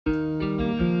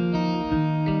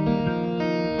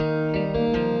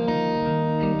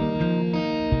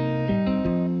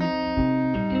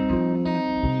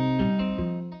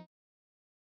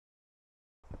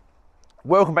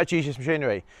Welcome back to GCS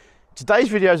Machinery. Today's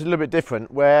video is a little bit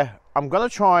different, where I'm going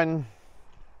to try and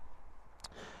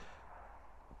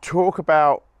talk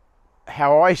about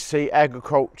how I see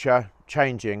agriculture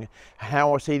changing,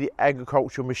 how I see the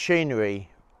agricultural machinery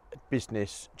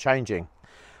business changing.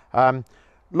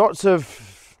 Lots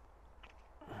of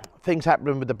things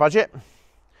happening with the budget,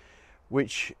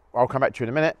 which I'll come back to in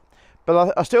a minute,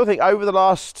 but I still think over the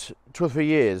last 2 or 3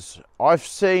 years I've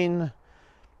seen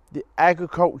the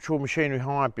agricultural machinery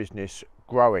hire business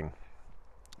growing.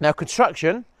 Now,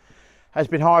 construction has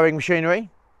been hiring machinery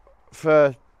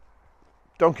for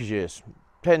donkey's years.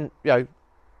 As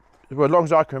long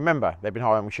as I can remember, they've been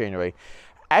hiring machinery.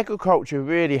 Agriculture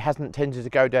really hasn't tended to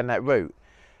go down that route,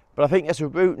 but I think there's a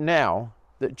route now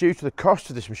that, due to the cost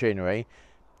of this machinery,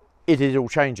 it is all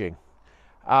changing.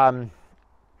 Farming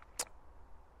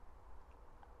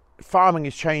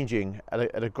is changing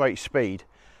at a great speed,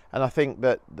 and I think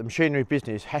that the machinery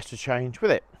business has to change with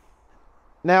it.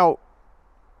 Now,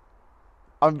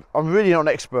 I'm really not an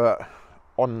expert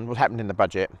on what's happening in the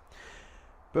budget,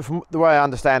 but from the way I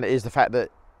understand it is the fact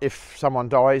that if someone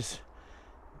dies,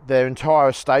 their entire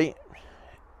estate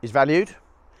is valued,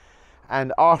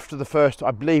 and after the first,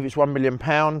 I believe it's £1 million,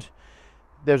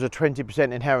 there's a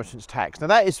 20% inheritance tax. Now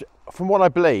that is, from what I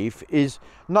believe, is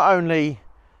not only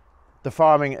the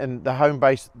farming and the home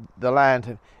base, the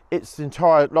land, it's the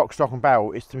entire lock, stock and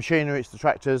barrel. It's the machinery, it's the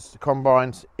tractors, the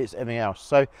combines, it's everything else.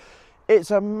 So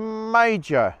it's a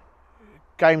major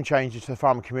game changer to the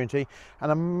farming community,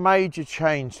 and a major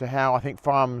change to how I think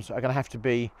farms are going to have to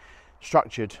be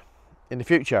structured in the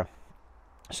future.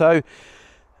 So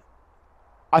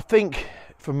I think,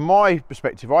 from my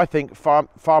perspective, I think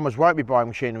farmers won't be buying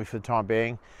machinery for the time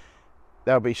being.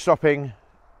 They'll be stopping,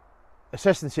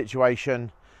 assessing the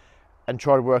situation, and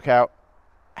try to work out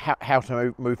how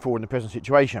to move forward in the present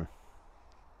situation.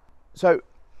 So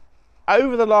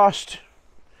over the last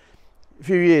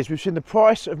few years, we've seen the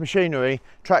price of machinery,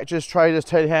 tractors, trailers,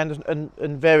 telehandlers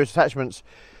and various attachments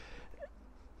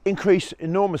increase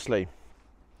enormously,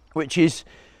 which is,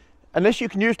 unless you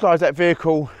can utilise that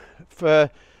vehicle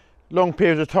for long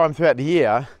periods of time throughout the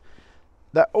year,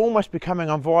 they're almost becoming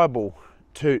unviable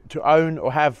to own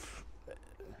or have.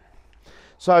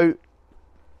 So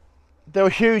there are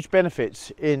huge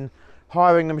benefits in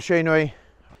hiring the machinery.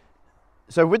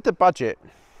 So with the budget,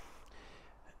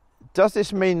 does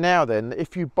this mean now then that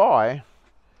if you buy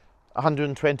a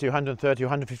 120, 130,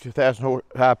 150,000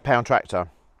 pound tractor,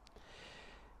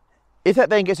 if that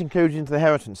then gets included into the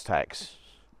inheritance tax,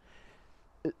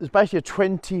 there's basically a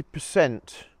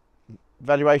 20%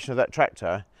 valuation of that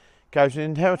tractor goes in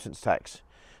inheritance tax.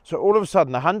 So all of a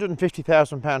sudden, a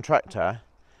 150,000 pound tractor,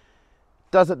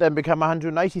 does it then become a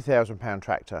 180,000 pound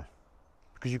tractor?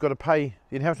 Because you've got to pay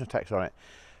the inheritance tax on it.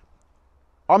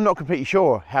 I'm not completely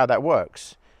sure how that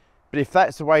works, but if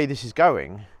that's the way this is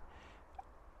going,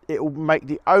 it will make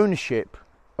the ownership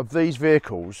of these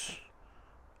vehicles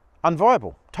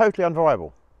unviable, totally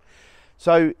unviable.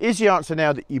 So is the answer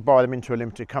now that you buy them into a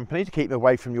limited company to keep them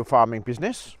away from your farming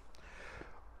business?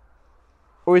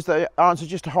 Or is the answer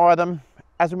just to hire them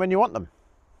as and when you want them?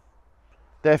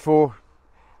 Therefore,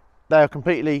 they are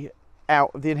completely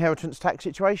out of the inheritance tax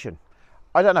situation.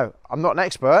 I don't know. I'm not an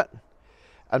expert,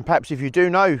 and perhaps if you do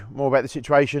know more about the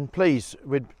situation, please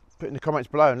put in the comments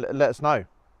below and let us know.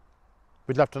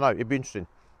 We'd love to know. It'd be interesting.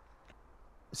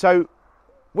 So,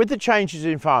 with the changes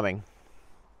in farming,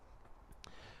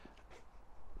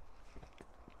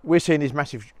 we're seeing this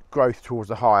massive growth towards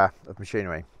the hire of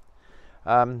machinery.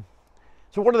 So,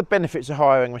 what are the benefits of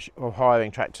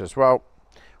hiring tractors? Well,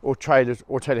 or trailers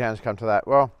or telehandlers, come to that.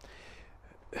 Well,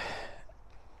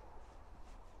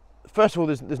 first of all,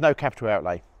 there's no capital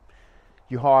outlay.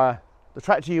 You hire the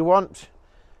tractor you want,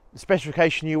 the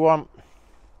specification you want,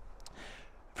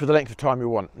 for the length of time you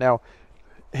want. Now,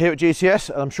 here at GCS,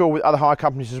 and I'm sure with other hire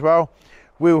companies as well,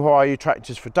 we'll hire you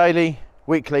tractors for daily,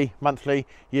 weekly, monthly,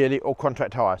 yearly or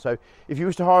contract hire. So if you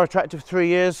wish to hire a tractor for 3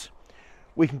 years,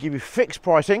 we can give you fixed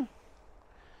pricing.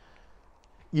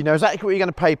 You know exactly what you're going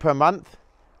to pay per month,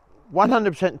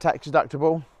 100% tax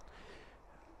deductible,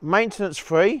 maintenance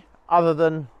free other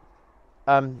than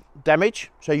damage,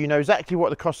 so you know exactly what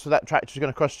the cost of that tractor is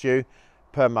going to cost you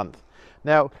per month.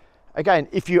 Now again,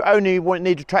 if you only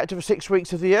need a tractor for 6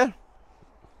 weeks of the year,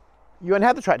 you won't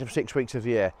have the tractor for 6 weeks of the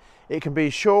year. It can be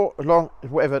short, long,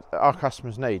 whatever our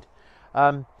customers need,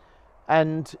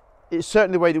 and it's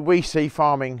certainly the way that we see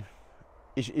farming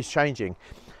is changing.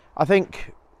 I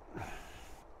think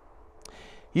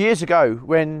years ago,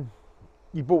 when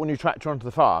you bought a new tractor onto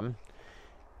the farm,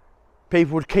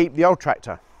 people would keep the old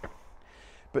tractor.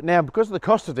 But now, because of the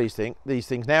cost of these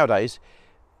things nowadays,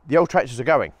 the old tractors are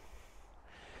going.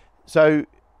 So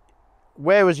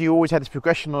whereas you always had this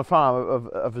progression on a farm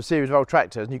of a series of old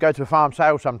tractors, and you go to a farm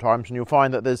sale sometimes and you'll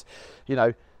find that there's, you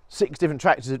know, 6 different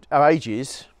tractors of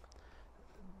ages,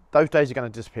 those days are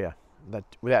going to disappear,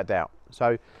 without doubt.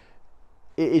 So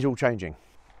it is all changing.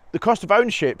 The cost of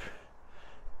ownership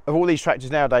of all these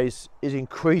tractors nowadays is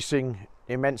increasing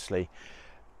immensely.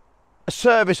 A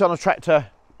service on a tractor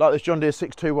like this John Deere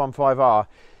 6215R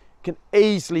can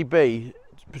easily be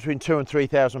between £2,000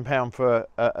 and £3,000 for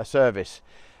a service.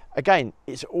 Again,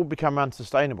 it's all become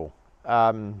unsustainable.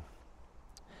 I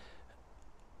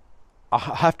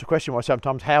have to question myself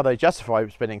sometimes how they justify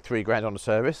spending £3,000 on a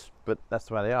service, but that's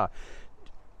the way they are.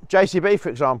 JCB, for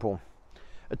example,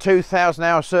 a 2,000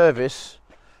 hour service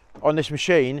on this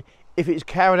machine, if it's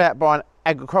carried out by an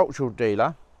agricultural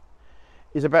dealer,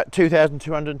 is about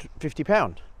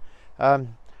 £2,250.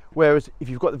 Whereas if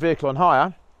you've got the vehicle on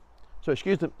hire, so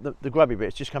excuse the grubby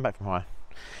bits, just come back from hire.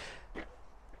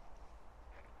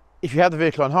 If you have the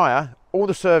vehicle on hire, all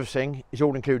the servicing is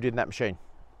all included in that machine.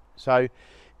 So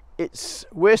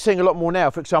we're seeing a lot more now,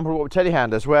 for example, what with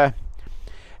telehandlers, where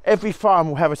every farm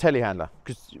will have a telehandler,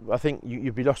 because I think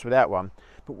you'd be lost without one.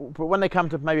 But when they come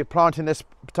to maybe planting their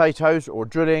potatoes or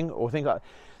drilling or things like that,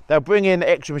 they'll bring in the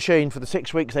extra machine for the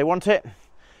 6 weeks they want it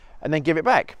and then give it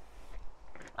back.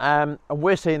 And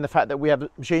we're seeing the fact that we have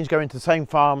machines going to the same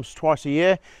farms twice a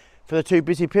year for the 2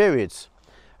 busy periods.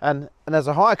 And as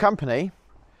a hire company,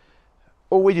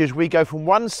 all we do is we go from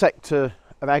one sector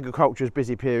of agriculture's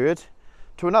busy period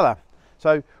to another.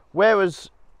 So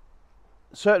whereas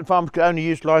certain farms could only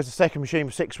utilise the second machine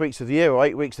for 6 weeks of the year or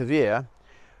 8 weeks of the year,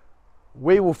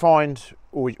 we will find,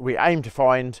 or we aim to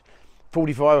find,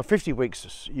 45 or 50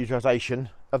 weeks utilisation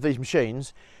of these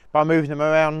machines by moving them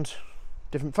around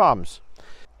different farms.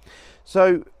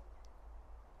 So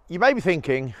you may be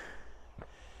thinking,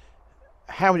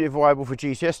 how is it viable for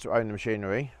GCS to own the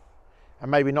machinery and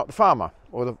maybe not the farmer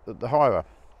or the hirer?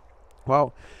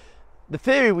 Well, the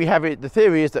theory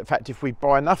is that in fact if we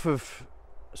buy enough of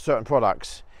certain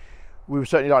products, we would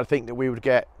certainly like to think that we would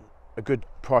get a good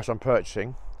price on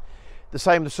purchasing. The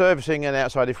same with the servicing and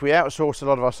outside. If we outsource a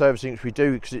lot of our servicing, which we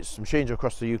do because it's machines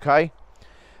across the UK,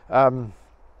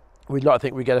 we'd like to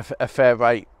think we get a fair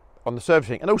rate on the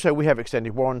servicing. And also we have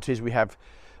extended warranties. We have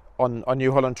on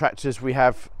New Holland tractors, we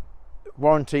have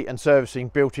warranty and servicing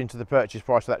built into the purchase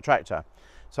price of that tractor.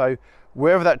 So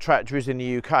wherever that tractor is in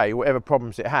the UK, whatever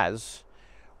problems it has,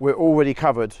 we're already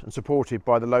covered and supported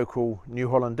by the local New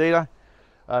Holland dealer.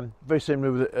 Very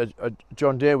similar with a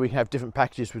John Deere, we have different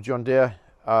packages with John Deere.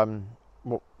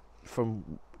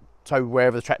 So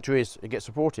wherever the tractor is, it gets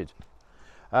supported.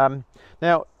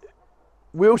 Now,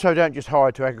 we also don't just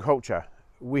hire to agriculture.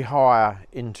 We hire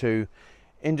into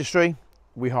industry,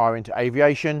 we hire into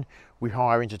aviation, we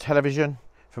hire into television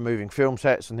for moving film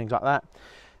sets and things like that.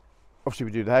 Obviously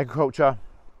we do the agriculture.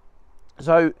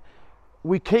 So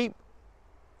we keep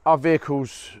our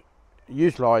vehicles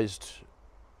utilised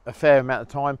a fair amount of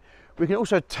time. We can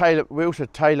also tailor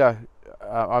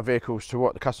our vehicles to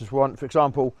what the customers want. For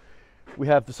example, we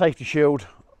have the safety shield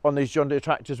on these John Deere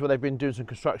tractors where they've been doing some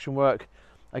construction work,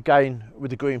 again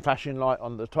with the green flashing light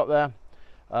on the top there.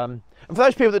 And for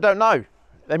those people that don't know,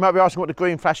 they might be asking what the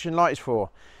green flashing light is for.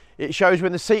 It shows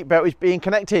when the seat belt is being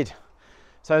connected,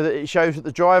 so that it shows that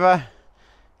the driver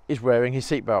is wearing his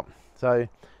seat belt. So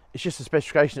it's just a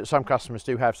specification that some customers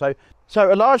do have. So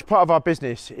a large part of our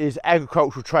business is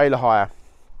agricultural trailer hire,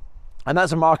 and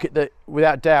that's a market that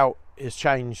without doubt has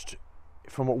changed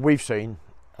from what we've seen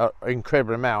an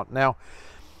incredible amount. Now,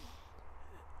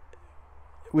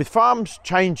 with farms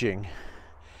changing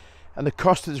and the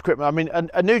cost of the equipment, I mean,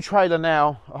 a new trailer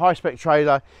now, a high-spec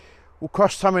trailer, will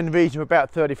cost somewhere in the region of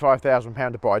about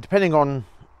 £35,000 to buy, depending on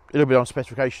a little bit on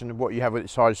specification and what you have with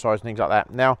its size and things like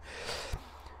that. Now,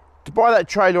 to buy that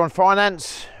trailer on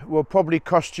finance will probably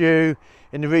cost you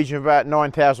in the region of about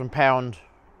 £9,000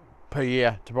 per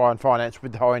year to buy on finance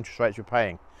with the high interest rates we're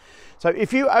paying. So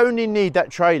if you only need that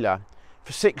trailer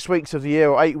for 6 weeks of the year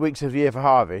or 8 weeks of the year for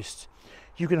harvest,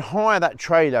 you can hire that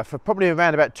trailer for probably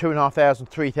around about £2,500,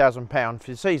 £3,000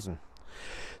 for the season.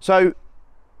 So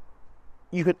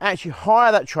you can actually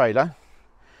hire that trailer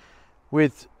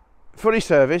with fully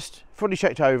serviced, fully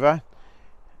checked over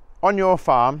on your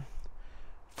farm,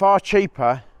 far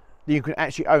cheaper than you can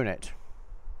actually own it.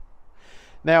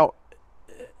 Now,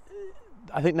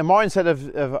 I think the mindset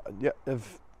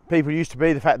of people used to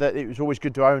be the fact that it was always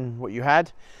good to own what you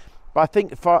had, but I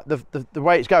think the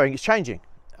way it's going, it's changing,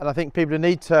 and I think people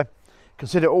need to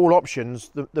consider all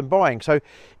options than buying. So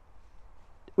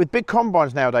with big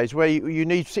combines nowadays, where you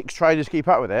need 6 trailers to keep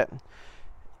up with it,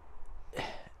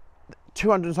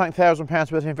 £200,000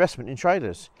 worth of investment in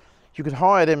trailers, you could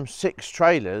hire them 6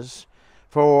 trailers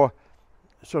for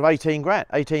sort of 18 grand,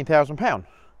 £18,000.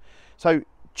 So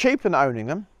cheaper than owning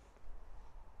them,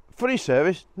 fully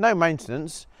serviced, no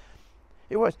maintenance.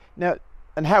 It was now,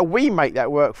 and how we make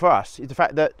that work for us is the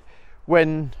fact that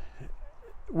when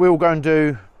we'll go and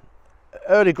do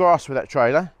early grass with that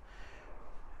trailer,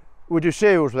 we'll do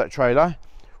cereals with that trailer,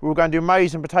 we'll go and do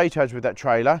maize and potatoes with that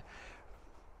trailer,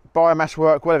 biomass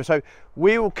work, whatever. So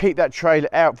we will keep that trailer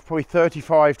out for probably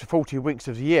 35 to 40 weeks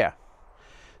of the year.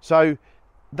 So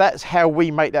that's how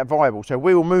we make that viable. So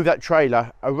we will move that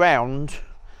trailer around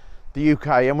the UK,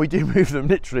 and we do move them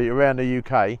literally around the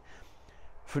UK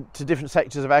to different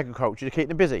sectors of agriculture to keep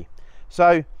them busy.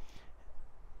 So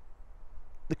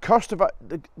the cost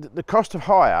of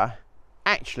hire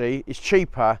actually is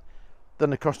cheaper than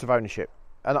the cost of ownership,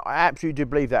 and I absolutely do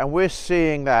believe that, and we're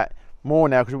seeing that more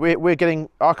now, because we're getting,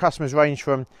 our customers range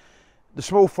from the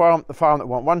small farm, the farm that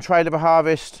want 1 trailer for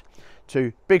harvest,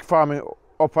 to big farming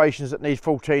operations that need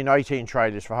 14 or 18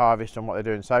 trailers for harvest and what they're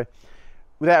doing. So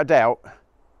without a doubt,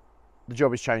 the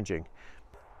job is changing.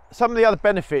 Some of the other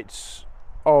benefits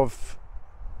of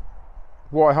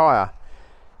why hire,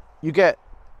 you get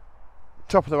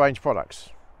top of the range products,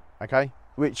 okay,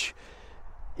 which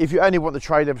if you only want the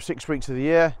trailer for 6 weeks of the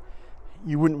year,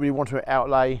 you wouldn't really want to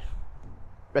outlay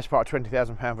best part of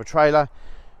 £20,000 for a trailer.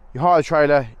 You hire the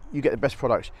trailer, you get the best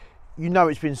products. You know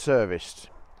it's been serviced,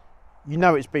 you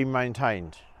know it's been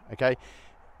maintained, okay.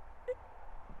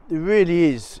 It really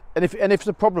is. And if there's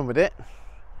a problem with it,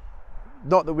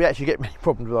 not that we actually get many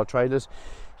problems with our trailers,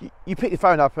 you pick the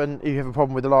phone up and you have a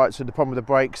problem with the lights or the problem with the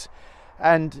brakes,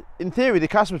 and in theory the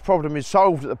customer's problem is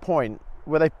solved at the point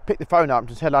where they pick the phone up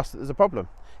to tell us that there's a problem.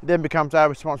 It then becomes our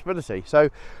responsibility. So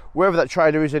wherever that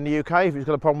trailer is in the UK, if it's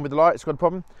got a problem with the light, it's got a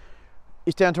problem,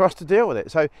 it's down to us to deal with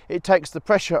it. So it takes the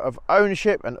pressure of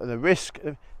ownership and the risk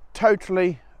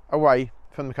totally away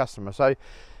from the customer. So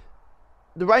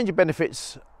the range of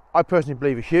benefits, I personally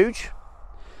believe, are huge.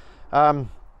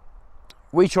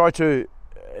 We try to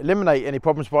eliminate any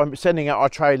problems by sending out our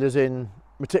trailers in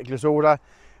meticulous order.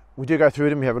 We do go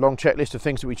through them, we have a long checklist of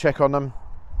things that we check on them.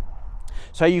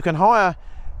 So you can hire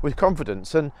with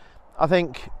confidence, and I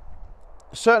think,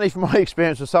 certainly from my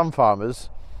experience with some farmers,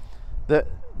 that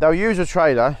they'll use a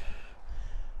trailer,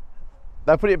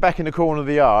 they'll put it back in the corner of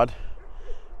the yard,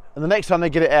 and the next time they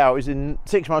get it out is in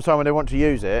 6 months' time when they want to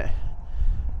use it,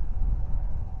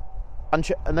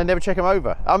 and they never check them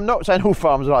over. I'm not saying all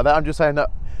farmers are like that, I'm just saying that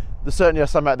there certainly are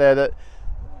some out there that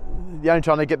the only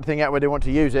time they get the thing out where they want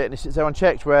to use it, and it sits there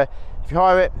unchecked, where if you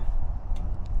hire it,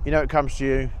 you know it comes to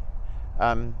you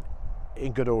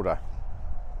in good order.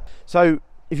 So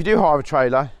if you do hire a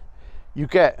trailer, you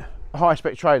get a high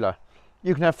spec trailer.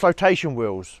 You can have flotation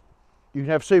wheels, you can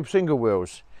have super single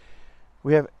wheels,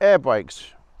 we have air brakes,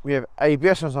 we have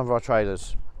ABS on some of our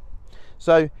trailers.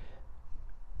 So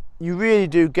you really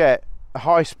do get a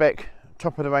high spec,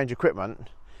 top of the range equipment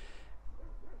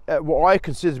at what I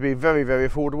consider to be very, very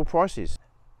affordable prices.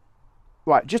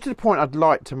 Right, just to the point I'd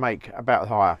like to make about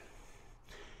hire.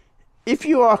 If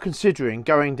you are considering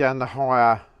going down the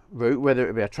hire route, whether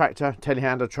it be a tractor,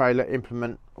 telehandler, trailer,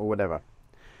 implement or whatever,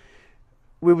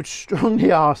 we would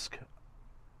strongly ask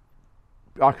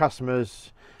our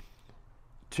customers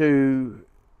to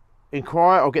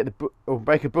inquire or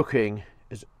make a booking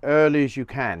as early as you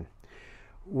can.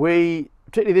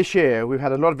 Particularly this year, we've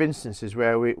had a lot of instances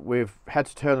where we've had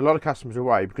to turn a lot of customers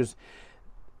away because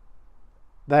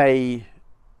they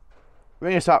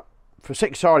ring us up for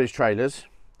 6 silage trailers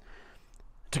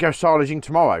to go silaging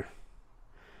tomorrow,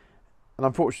 and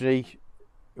unfortunately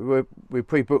we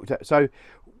pre-booked that. So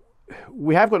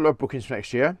we have got a lot of bookings for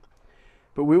next year,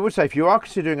 but we would say if you are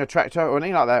considering a tractor or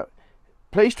anything like that,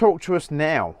 please talk to us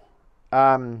now,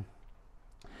 and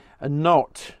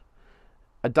not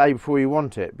a day before you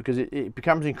want it, because it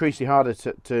becomes increasingly harder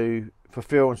to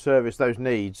fulfill and service those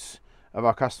needs of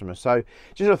our customers. So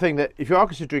just a thing that if you are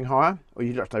considering hire, or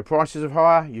you'd like to know prices of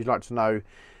hire, you'd like to know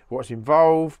what's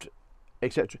involved,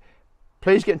 etc.,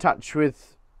 please get in touch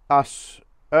with us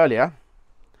earlier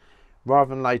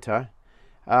rather than later,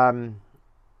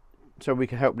 so we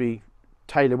can help you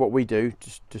tailor what we do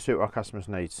to suit our customers'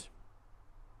 needs.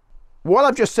 While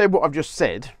I've just said what I've just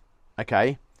said,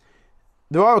 okay,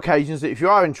 there are occasions that if you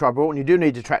are in trouble and you do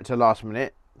need a tractor last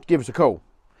minute, give us a call.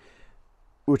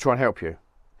 We'll try and help you.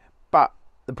 But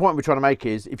the point we're trying to make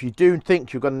is, if you do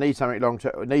think you're going to need something long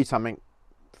term, or need something,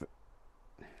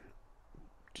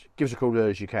 give us a call as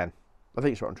early as you can. I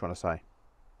think that's what I'm trying to say.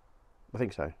 I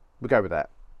think so. We'll go with that.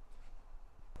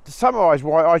 To summarise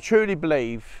why I truly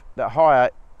believe that hire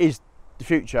is the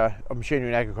future of machinery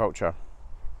in agriculture.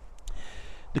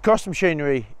 The cost of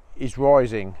machinery is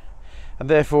rising, and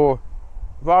therefore,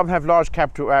 rather than have large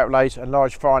capital outlays and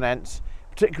large finance,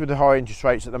 particularly with the high interest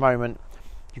rates at the moment,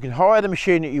 you can hire the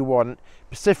machine that you want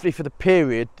specifically for the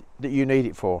period that you need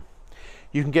it for.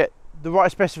 You can get the right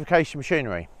specification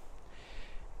machinery,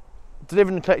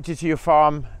 delivered and collected to your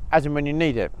farm as and when you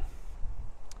need it.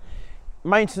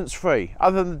 Maintenance free,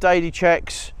 other than the daily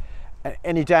checks,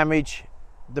 any damage,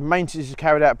 the maintenance is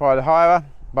carried out by the hirer,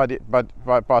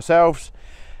 by ourselves,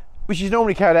 which is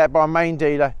normally carried out by a main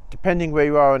dealer, depending where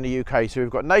you are in the UK. So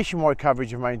we've got nationwide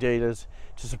coverage of main dealers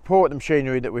to support the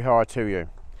machinery that we hire to you.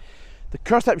 The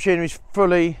cost of that machinery is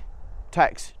fully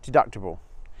tax deductible.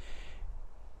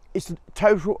 It's a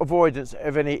total avoidance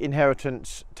of any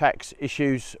inheritance tax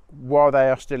issues while they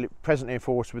are still presently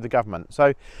enforced with the government.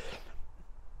 So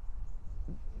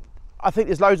I think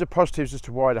there's loads of positives as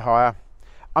to why to hire.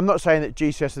 I'm not saying that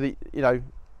GCS are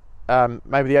the,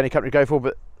 maybe the only company to go for,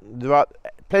 but there are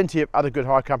plenty of other good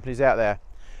hire companies out there.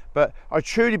 But I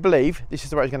truly believe this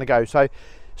is the way it's going to go. So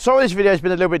sorry this video has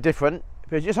been a little bit different,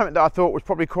 but it's just something that I thought was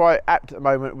probably quite apt at the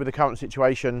moment with the current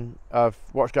situation of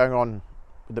what's going on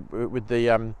with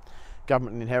the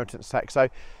government and inheritance tax. So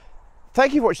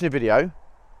thank you for watching the video.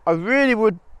 I really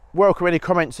would welcome any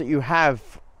comments that you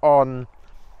have on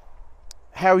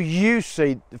how you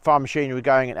see the farm machinery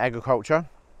going in agriculture,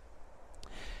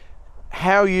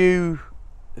 how you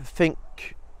think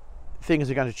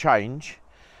things are going to change,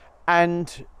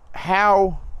 and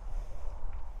how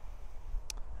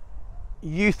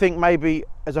you think maybe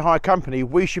as a hire company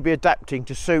we should be adapting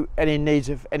to suit any needs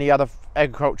of any other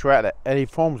agriculture out there, any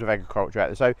forms of agriculture out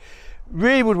there. So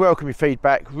really would welcome your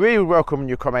feedback, really would welcome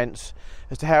your comments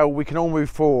as to how we can all move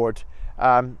forward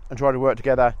and try to work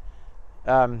together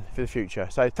for the future.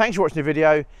 So thanks for watching the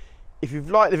video. If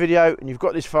you've liked the video and you've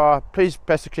got this far, please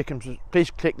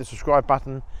click the subscribe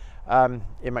button.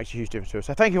 It makes a huge difference to us.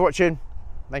 So thank you for watching.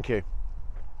 Thank you.